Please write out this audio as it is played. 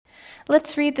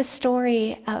Let's read the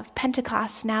story of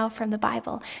Pentecost now from the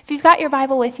Bible. If you've got your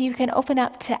Bible with you, you can open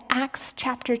up to Acts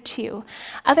chapter 2.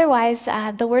 Otherwise,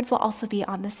 the words will also be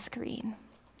on the screen.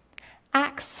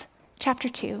 Acts chapter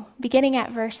 2, beginning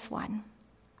at verse 1.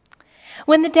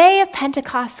 When the day of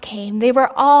Pentecost came, they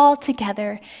were all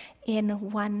together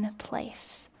in one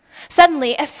place.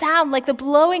 Suddenly, a sound like the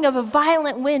blowing of a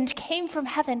violent wind came from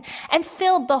heaven and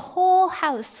filled the whole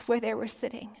house where they were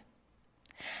sitting.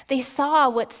 They saw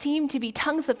what seemed to be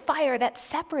tongues of fire that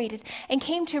separated and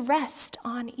came to rest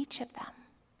on each of them.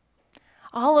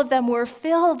 All of them were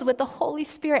filled with the Holy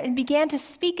Spirit and began to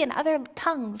speak in other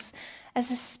tongues as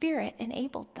the Spirit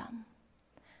enabled them.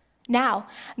 Now,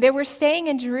 there were staying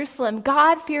in Jerusalem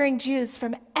God-fearing Jews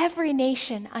from every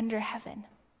nation under heaven.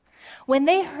 When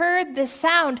they heard this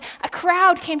sound, a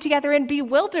crowd came together in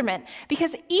bewilderment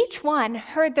because each one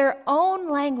heard their own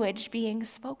language being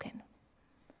spoken.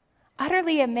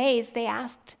 Utterly amazed, they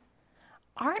asked,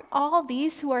 "Aren't all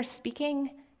these who are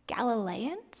speaking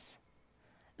Galileans?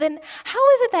 Then how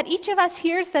is it that each of us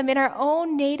hears them in our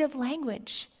own native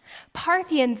language?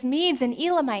 Parthians, Medes, and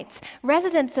Elamites,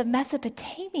 residents of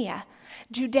Mesopotamia,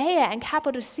 Judea and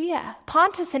Cappadocia,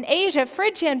 Pontus and Asia,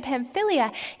 Phrygia and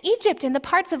Pamphylia, Egypt and the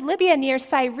parts of Libya near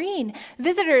Cyrene,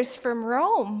 visitors from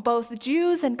Rome, both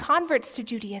Jews and converts to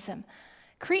Judaism,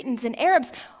 Cretans and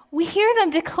Arabs, we hear them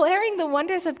declaring the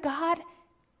wonders of God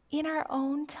in our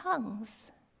own tongues."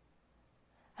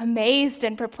 Amazed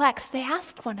and perplexed, they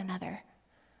asked one another,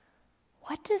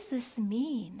 "What does this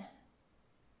mean?"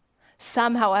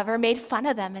 Some, however, made fun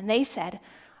of them, and they said,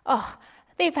 "Oh,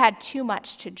 they've had too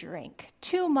much to drink,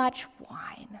 too much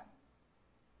wine."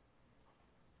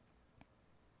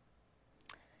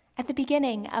 At the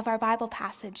beginning of our Bible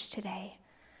passage today,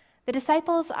 the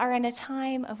disciples are in a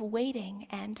time of waiting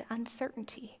and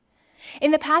uncertainty.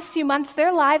 In the past few months,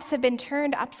 their lives have been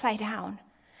turned upside down.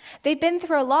 They've been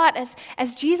through a lot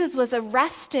as Jesus was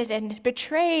arrested and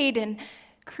betrayed and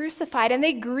crucified, and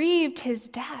they grieved his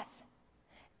death.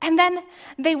 And then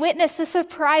they witnessed the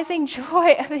surprising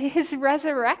joy of his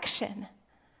resurrection.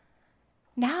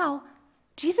 Now,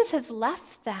 Jesus has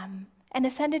left them and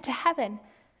ascended to heaven,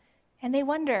 and they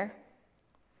wonder,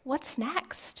 what's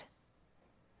next?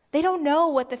 They don't know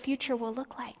what the future will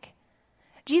look like.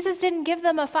 Jesus didn't give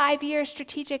them a 5-year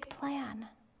strategic plan.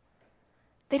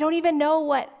 They don't even know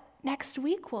what next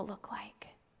week will look like.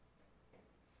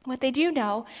 What they do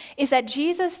know is that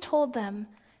Jesus told them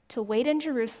to wait in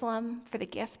Jerusalem for the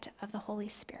gift of the Holy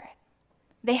Spirit.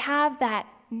 They have that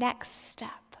next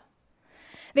step.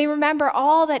 They remember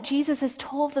all that Jesus has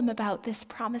told them about this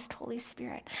promised Holy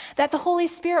Spirit, that the Holy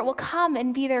Spirit will come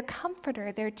and be their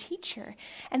comforter, their teacher,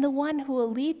 and the one who will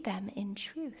lead them in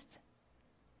truth.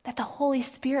 That the Holy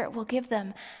Spirit will give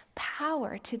them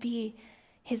power to be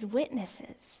his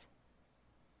witnesses.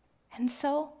 And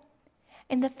so,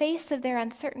 in the face of their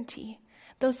uncertainty,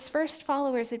 those first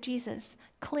followers of Jesus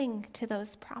cling to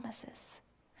those promises.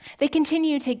 They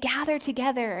continue to gather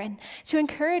together and to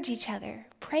encourage each other,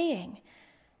 praying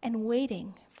and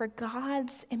waiting for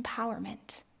God's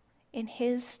empowerment in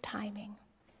his timing.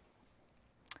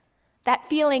 That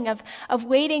feeling of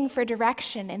waiting for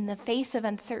direction in the face of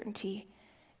uncertainty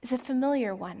is a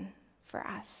familiar one for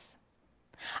us.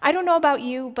 I don't know about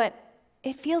you, but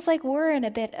it feels like we're in a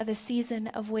bit of a season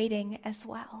of waiting as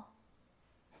well.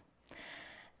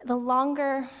 The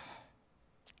longer,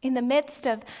 in the midst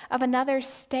of another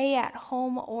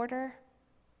stay-at-home order,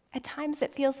 at times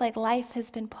it feels like life has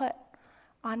been put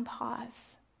on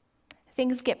pause.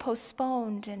 Things get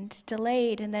postponed and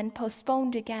delayed, and then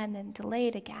postponed again and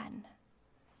delayed again.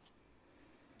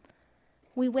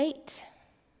 We wait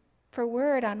for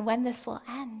word on when this will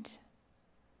end,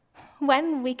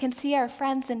 when we can see our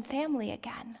friends and family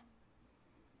again,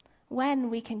 when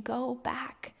we can go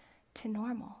back to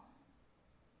normal.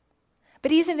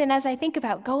 But even as I think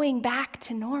about going back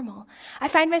to normal, I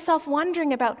find myself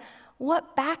wondering about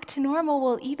what back to normal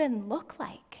will even look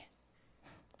like.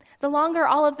 The longer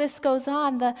all of this goes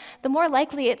on, the more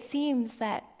likely it seems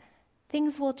that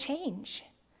things will change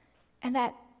and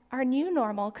that our new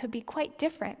normal could be quite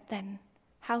different than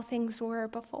how things were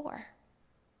before.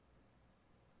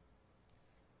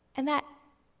 And that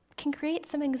can create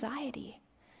some anxiety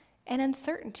and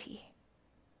uncertainty.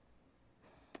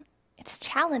 It's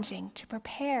challenging to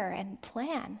prepare and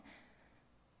plan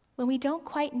when we don't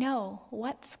quite know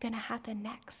what's going to happen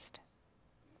next.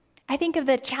 I think of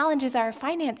the challenges our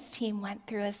finance team went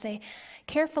through as they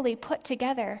carefully put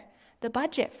together the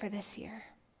budget for this year.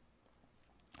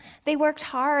 They worked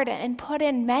hard and put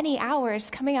in many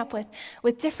hours coming up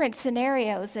with different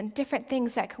scenarios and different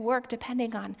things that could work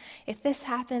depending on if this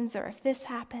happens or if this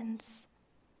happens.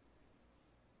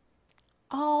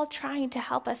 all trying to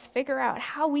help us figure out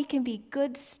how we can be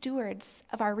good stewards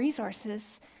of our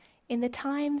resources in the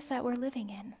times that we're living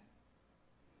in.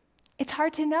 It's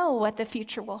hard to know what the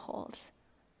future will hold.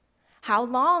 How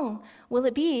long will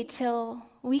it be till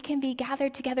we can be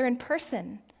gathered together in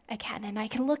person again, and I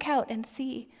can look out and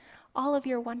see all of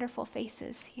your wonderful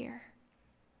faces here?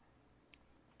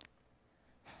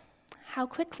 How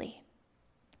quickly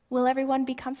will everyone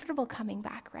be comfortable coming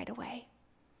back right away?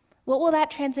 What will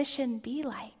that transition be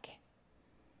like?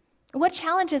 What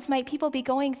challenges might people be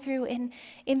going through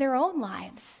in their own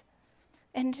lives?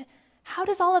 And how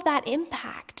does all of that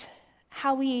impact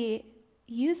how we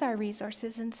use our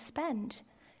resources and spend,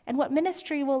 and what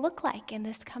ministry will look like in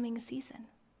this coming season?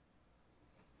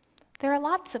 There are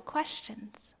lots of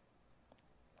questions.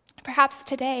 Perhaps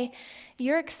today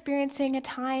you're experiencing a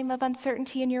time of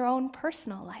uncertainty in your own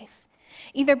personal life,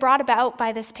 either brought about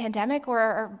by this pandemic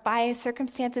or by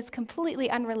circumstances completely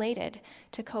unrelated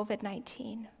to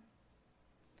COVID-19.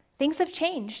 Things have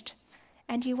changed,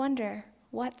 and you wonder,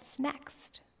 what's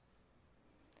next?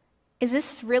 Is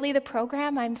this really the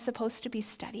program I'm supposed to be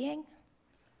studying?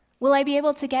 Will I be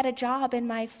able to get a job in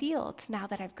my field now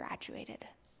that I've graduated?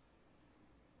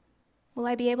 Will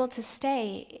I be able to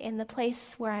stay in the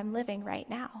place where I'm living right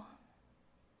now?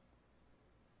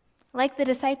 Like the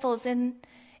disciples, in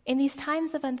these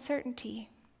times of uncertainty,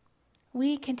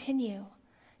 we continue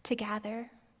to gather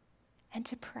and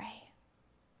to pray.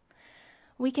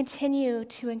 We continue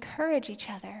to encourage each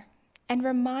other and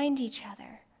remind each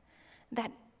other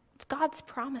that God's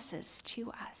promises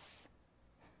to us.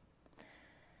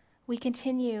 We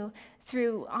continue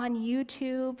on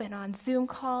YouTube and on Zoom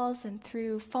calls and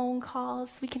through phone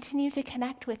calls. We continue to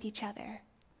connect with each other.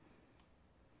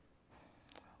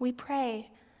 We pray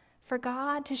for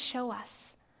God to show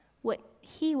us what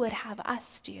He would have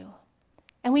us do.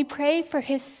 And we pray for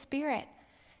His Spirit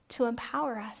to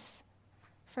empower us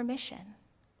for mission,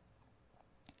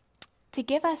 to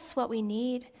give us what we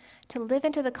need to live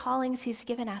into the callings He's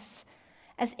given us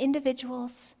as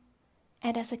individuals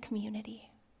and as a community.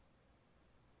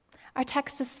 Our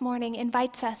text this morning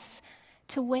invites us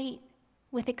to wait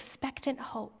with expectant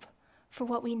hope for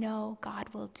what we know God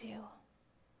will do.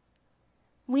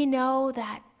 We know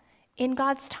that in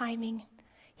God's timing,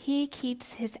 He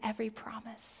keeps His every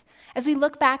promise. As we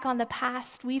look back on the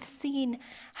past, we've seen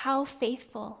how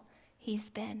faithful He's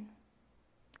been.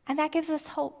 And that gives us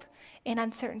hope in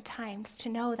uncertain times to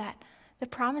know that the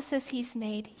promises He's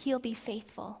made, He'll be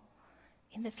faithful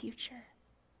in the future.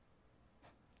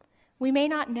 We may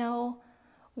not know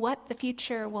what the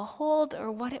future will hold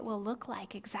or what it will look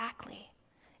like exactly.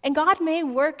 And God may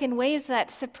work in ways that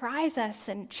surprise us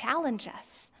and challenge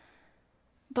us.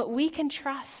 But we can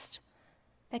trust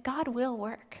that God will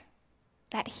work,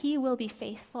 that He will be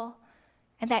faithful,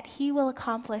 and that He will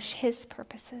accomplish His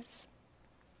purposes.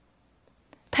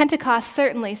 Pentecost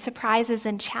certainly surprises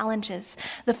and challenges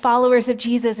the followers of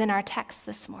Jesus in our text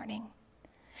this morning.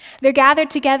 They're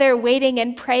gathered together waiting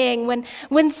and praying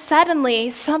when suddenly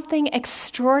something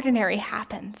extraordinary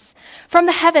happens. From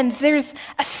the heavens, there's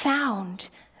a sound.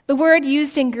 The word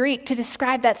used in Greek to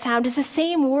describe that sound is the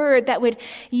same word that would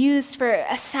used for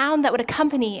a sound that would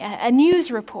accompany a news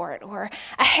report or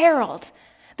a herald.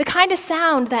 The kind of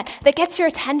sound that gets your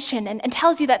attention and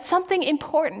tells you that something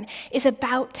important is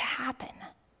about to happen.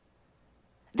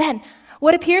 Then,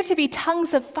 what appear to be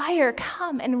tongues of fire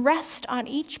come and rest on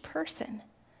each person.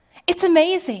 It's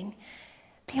amazing,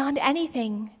 beyond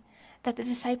anything that the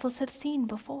disciples have seen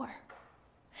before.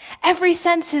 Every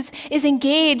sense is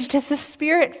engaged as the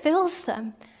Spirit fills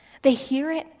them. They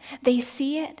hear it, they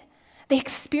see it, they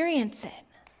experience it.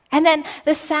 And then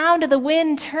the sound of the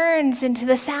wind turns into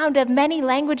the sound of many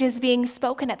languages being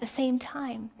spoken at the same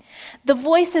time. The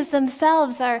voices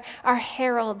themselves are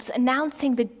heralds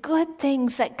announcing the good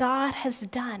things that God has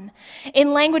done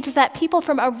in languages that people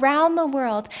from around the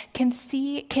world can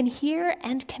see, can hear,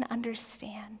 and can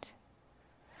understand.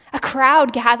 A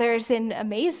crowd gathers in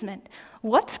amazement.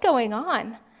 What's going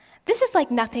on? This is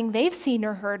like nothing they've seen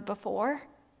or heard before.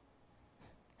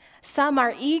 Some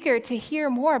are eager to hear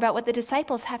more about what the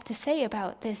disciples have to say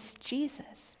about this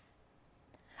Jesus.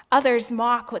 Others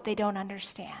mock what they don't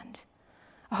understand.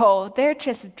 Oh, they're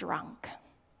just drunk.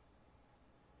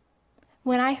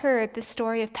 When I heard the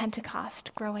story of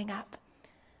Pentecost growing up,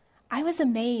 I was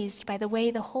amazed by the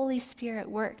way the Holy Spirit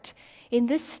worked in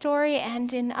this story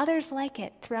and in others like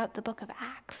it throughout the book of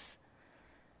Acts.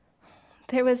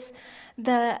 There was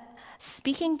the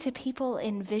speaking to people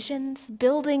in visions,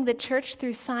 building the church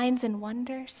through signs and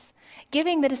wonders,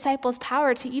 giving the disciples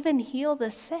power to even heal the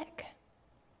sick.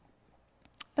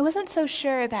 I wasn't so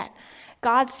sure that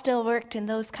God still worked in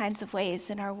those kinds of ways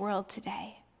in our world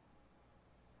today.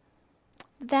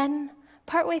 Then,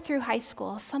 partway through high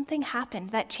school, something happened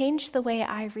that changed the way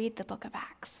I read the book of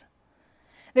Acts.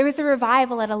 There was a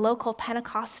revival at a local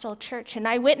Pentecostal church, and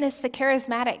I witnessed the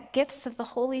charismatic gifts of the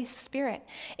Holy Spirit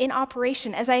in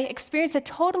operation as I experienced a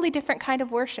totally different kind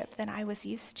of worship than I was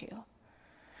used to.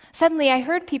 Suddenly, I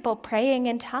heard people praying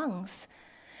in tongues.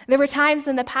 There were times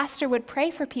when the pastor would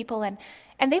pray for people, and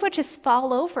they would just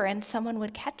fall over and someone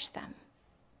would catch them.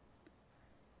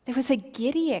 There was a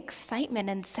giddy excitement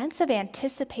and sense of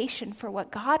anticipation for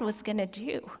what God was going to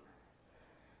do.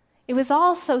 It was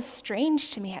all so strange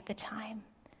to me at the time.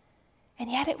 And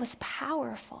yet it was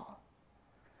powerful.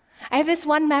 I have this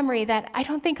one memory that I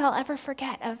don't think I'll ever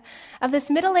forget of this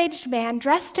middle-aged man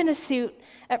dressed in a suit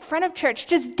at front of church,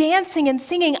 just dancing and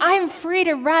singing, "I am free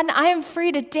to run, I am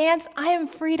free to dance, I am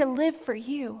free to live for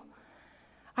you."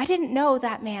 I didn't know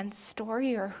that man's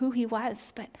story or who he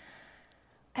was, but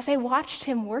as I watched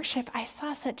him worship, I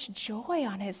saw such joy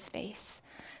on his face,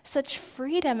 such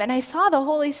freedom, and I saw the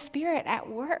Holy Spirit at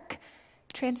work,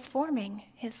 transforming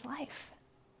his life.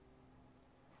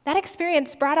 That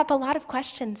experience brought up a lot of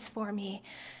questions for me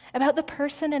about the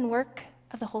person and work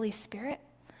of the Holy Spirit,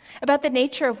 about the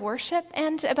nature of worship,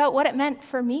 and about what it meant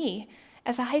for me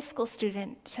as a high school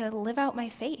student to live out my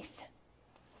faith.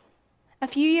 A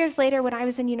few years later, when I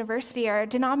was in university, our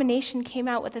denomination came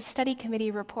out with a study committee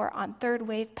report on third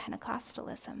wave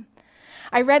Pentecostalism.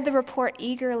 I read the report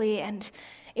eagerly, and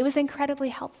it was incredibly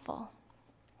helpful.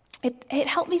 It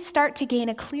helped me start to gain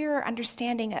a clearer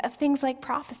understanding of things like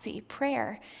prophecy,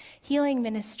 prayer, healing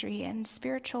ministry, and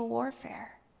spiritual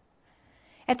warfare.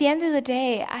 At the end of the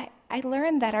day, I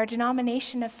learned that our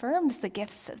denomination affirms the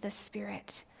gifts of the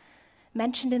Spirit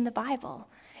mentioned in the Bible.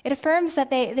 It affirms that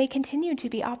they continue to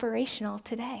be operational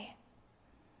today.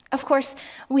 Of course,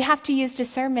 we have to use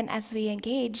discernment as we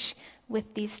engage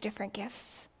with these different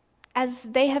gifts, as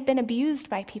they have been abused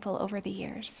by people over the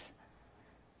years.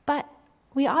 But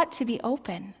we ought to be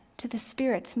open to the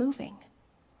Spirit's moving.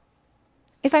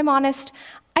 If I'm honest,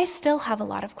 I still have a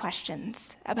lot of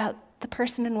questions about the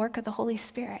person and work of the Holy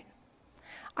Spirit.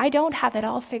 I don't have it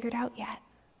all figured out yet.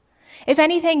 If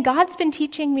anything, God's been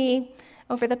teaching me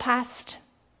over the past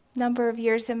number of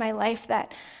years in my life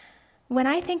that when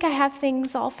I think I have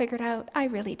things all figured out, I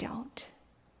really don't.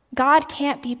 God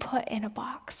can't be put in a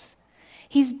box.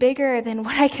 He's bigger than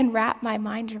what I can wrap my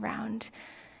mind around.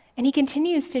 And he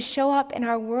continues to show up in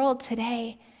our world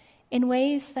today in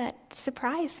ways that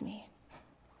surprise me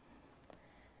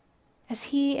as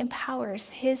he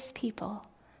empowers his people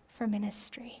for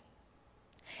ministry.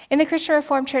 In the Christian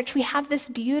Reformed Church, we have this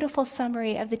beautiful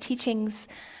summary of the teachings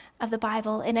of the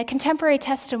Bible in a contemporary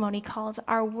testimony called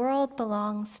 "Our World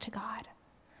Belongs to God."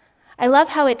 I love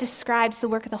how it describes the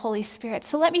work of the Holy Spirit,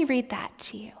 so let me read that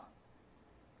to you.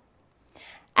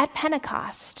 At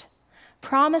Pentecost,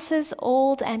 promises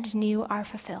old and new are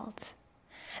fulfilled.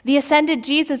 The ascended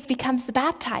Jesus becomes the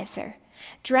baptizer,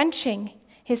 drenching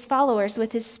his followers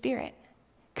with his Spirit,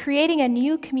 creating a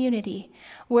new community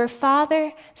where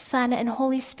Father, Son, and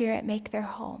Holy Spirit make their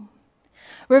home.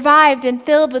 Revived and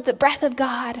filled with the breath of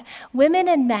God, women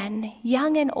and men,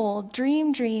 young and old,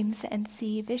 dream dreams and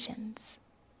see visions.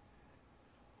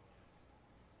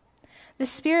 The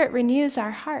Spirit renews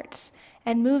our hearts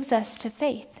and moves us to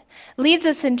faith, leads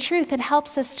us in truth and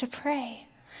helps us to pray,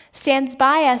 stands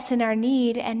by us in our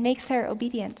need and makes our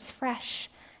obedience fresh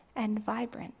and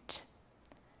vibrant.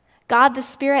 God the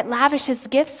Spirit lavishes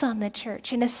gifts on the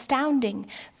church in astounding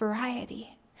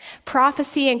variety.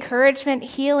 Prophecy, encouragement,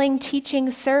 healing,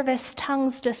 teaching, service,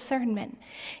 tongues, discernment,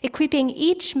 equipping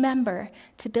each member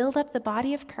to build up the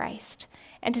body of Christ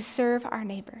and to serve our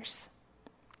neighbors.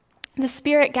 The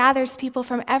Spirit gathers people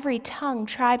from every tongue,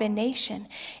 tribe, and nation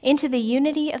into the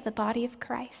unity of the body of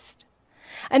Christ.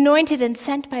 Anointed and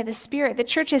sent by the Spirit, the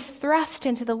church is thrust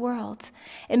into the world,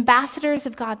 ambassadors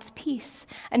of God's peace,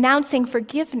 announcing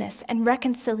forgiveness and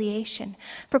reconciliation,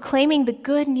 proclaiming the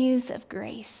good news of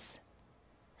grace.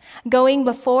 Going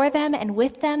before them and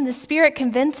with them, the Spirit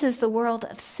convinces the world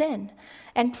of sin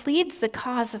and pleads the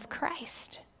cause of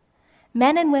Christ.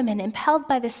 Men and women, impelled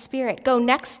by the Spirit, go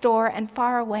next door and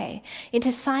far away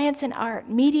into science and art,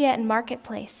 media and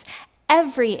marketplace,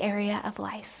 every area of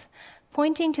life,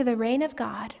 pointing to the reign of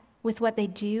God with what they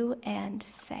do and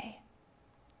say.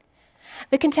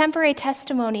 The contemporary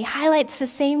testimony highlights the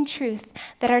same truth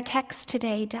that our text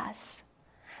today does.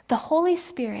 The Holy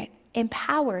Spirit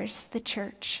empowers the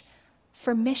church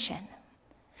for mission.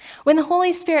 When the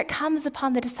Holy Spirit comes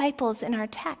upon the disciples in our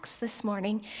text this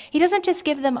morning, he doesn't just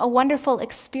give them a wonderful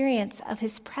experience of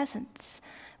his presence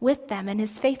with them and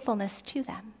his faithfulness to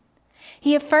them.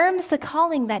 He affirms the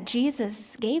calling that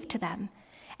Jesus gave to them,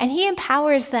 and he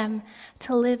empowers them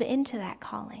to live into that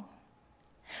calling.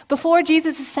 Before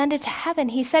Jesus ascended to heaven,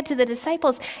 he said to the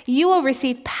disciples, "You will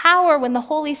receive power when the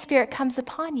Holy Spirit comes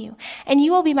upon you, and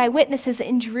you will be my witnesses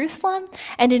in Jerusalem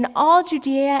and in all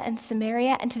Judea and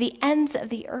Samaria and to the ends of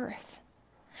the earth."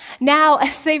 Now,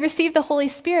 as they receive the Holy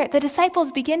Spirit, the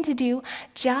disciples begin to do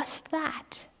just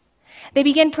that. They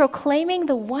begin proclaiming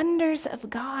the wonders of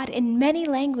God in many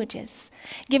languages,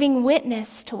 giving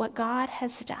witness to what God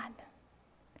has done.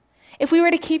 If we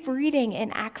were to keep reading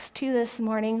in Acts 2 this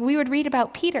morning, we would read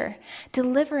about Peter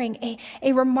delivering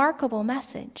a remarkable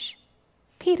message.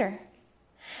 Peter,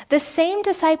 the same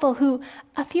disciple who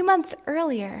a few months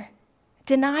earlier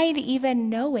denied even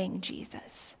knowing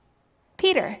Jesus.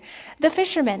 Peter, the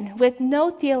fisherman with no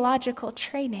theological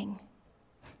training.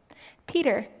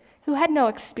 Peter, who had no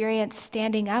experience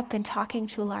standing up and talking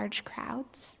to large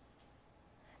crowds.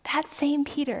 That same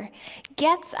Peter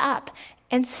gets up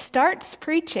and starts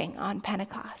preaching on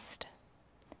Pentecost.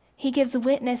 He gives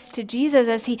witness to Jesus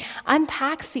as he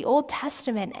unpacks the Old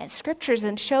Testament and scriptures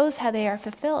and shows how they are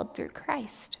fulfilled through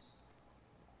Christ.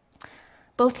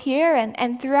 Both here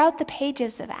and throughout the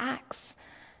pages of Acts,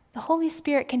 the Holy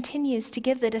Spirit continues to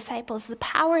give the disciples the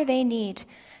power they need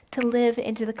to live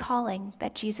into the calling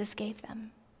that Jesus gave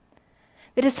them.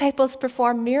 The disciples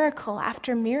perform miracle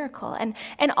after miracle,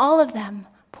 and all of them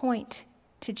point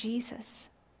to Jesus.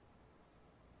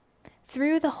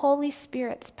 Through the Holy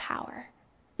Spirit's power,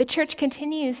 the church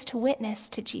continues to witness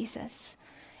to Jesus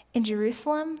in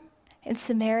Jerusalem, in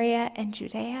Samaria and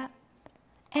Judea,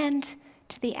 and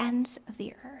to the ends of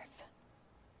the earth.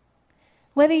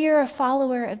 Whether you're a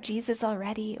follower of Jesus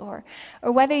already or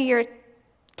whether you're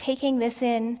taking this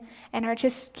in and are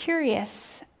just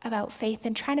curious about faith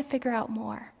and trying to figure out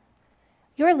more,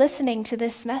 you're listening to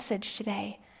this message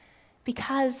today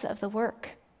because of the work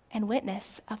and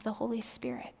witness of the Holy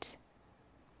Spirit.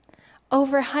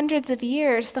 Over hundreds of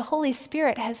years, the Holy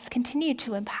Spirit has continued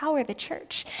to empower the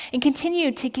church and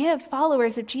continued to give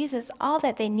followers of Jesus all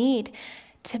that they need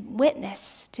to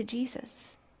witness to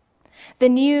Jesus. The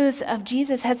news of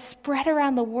Jesus has spread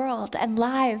around the world and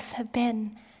lives have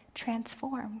been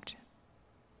transformed.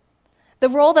 The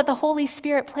role that the Holy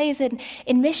Spirit plays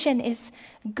in mission is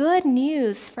good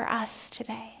news for us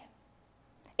today.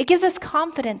 It gives us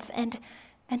confidence and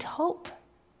hope.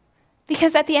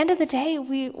 Because at the end of the day,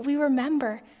 we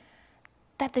remember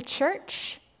that the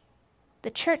church,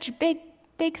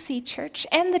 Big C Church,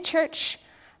 and the church,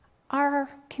 our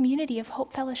community of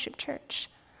Hope Fellowship Church,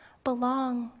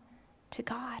 belong to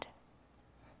God.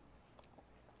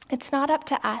 It's not up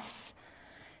to us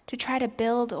to try to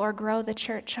build or grow the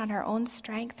church on our own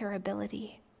strength or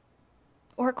ability,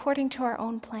 or according to our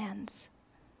own plans.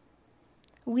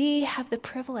 We have the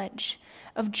privilege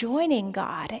of joining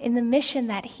God in the mission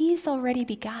that he's already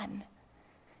begun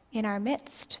in our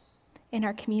midst, in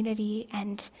our community,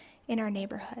 and in our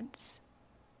neighborhoods.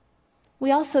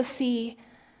 We also see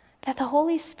that the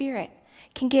Holy Spirit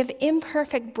can give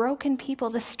imperfect, broken people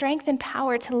the strength and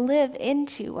power to live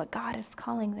into what God is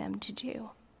calling them to do.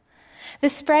 The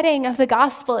spreading of the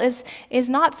gospel is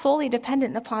not solely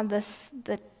dependent upon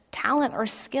the talent or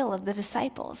skill of the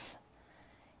disciples.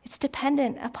 It's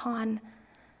dependent upon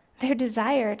their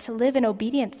desire to live in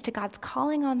obedience to God's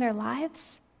calling on their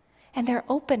lives and their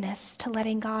openness to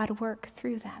letting God work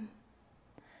through them.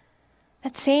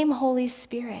 That same Holy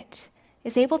Spirit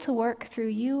is able to work through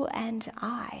you and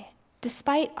I,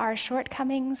 despite our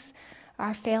shortcomings,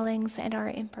 our failings, and our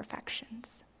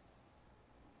imperfections.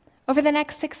 Over the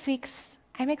next 6 weeks,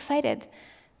 I'm excited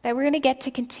that we're going to get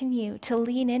to continue to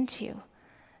lean into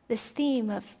this theme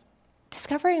of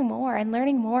discovering more and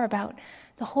learning more about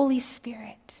the Holy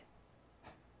Spirit.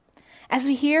 As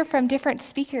we hear from different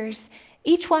speakers,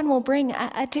 each one will bring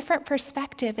a different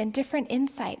perspective and different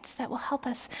insights that will help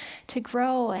us to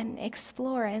grow and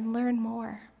explore and learn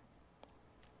more.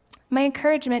 My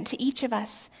encouragement to each of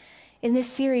us in this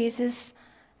series is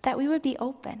that we would be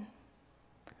open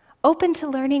to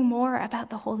learning more about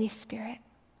the Holy Spirit,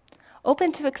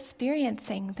 open to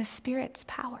experiencing the Spirit's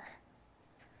power,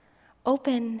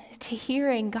 open to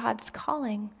hearing God's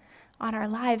calling on our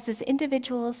lives as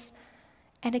individuals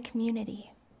and a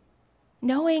community,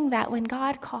 knowing that when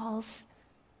God calls,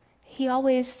 he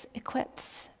always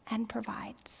equips and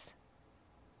provides.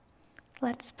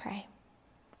 Let's pray.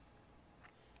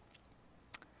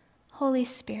 Holy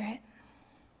Spirit,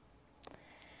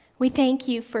 we thank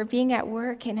you for being at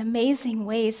work in amazing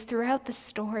ways throughout the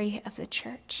story of the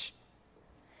church.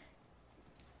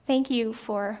 Thank you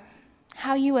for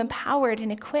how you empowered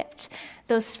and equipped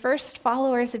those first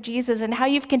followers of Jesus, and how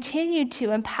you've continued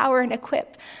to empower and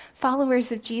equip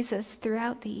followers of Jesus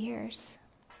throughout the years.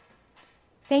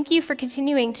 Thank you for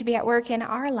continuing to be at work in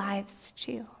our lives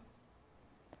too.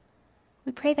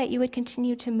 We pray that you would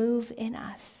continue to move in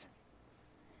us.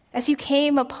 As you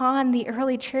came upon the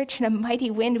early church in a mighty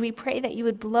wind, we pray that you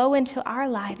would blow into our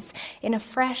lives in a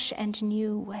fresh and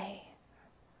new way.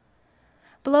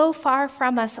 Blow far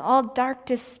from us all dark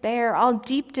despair, all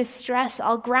deep distress,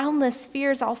 all groundless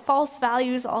fears, all false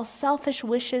values, all selfish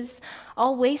wishes,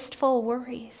 all wasteful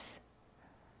worries.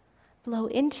 Blow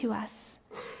into us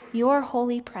your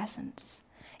holy presence,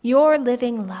 your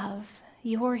living love,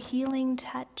 your healing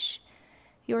touch,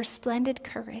 your splendid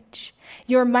courage,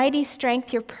 your mighty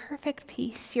strength, your perfect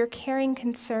peace, your caring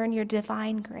concern, your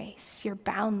divine grace, your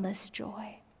boundless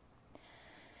joy.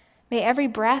 May every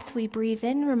breath we breathe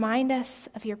in remind us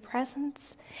of your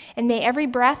presence, and may every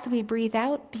breath we breathe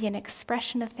out be an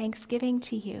expression of thanksgiving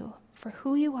to you for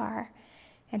who you are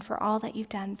and for all that you've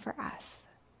done for us.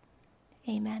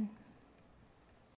 Amen.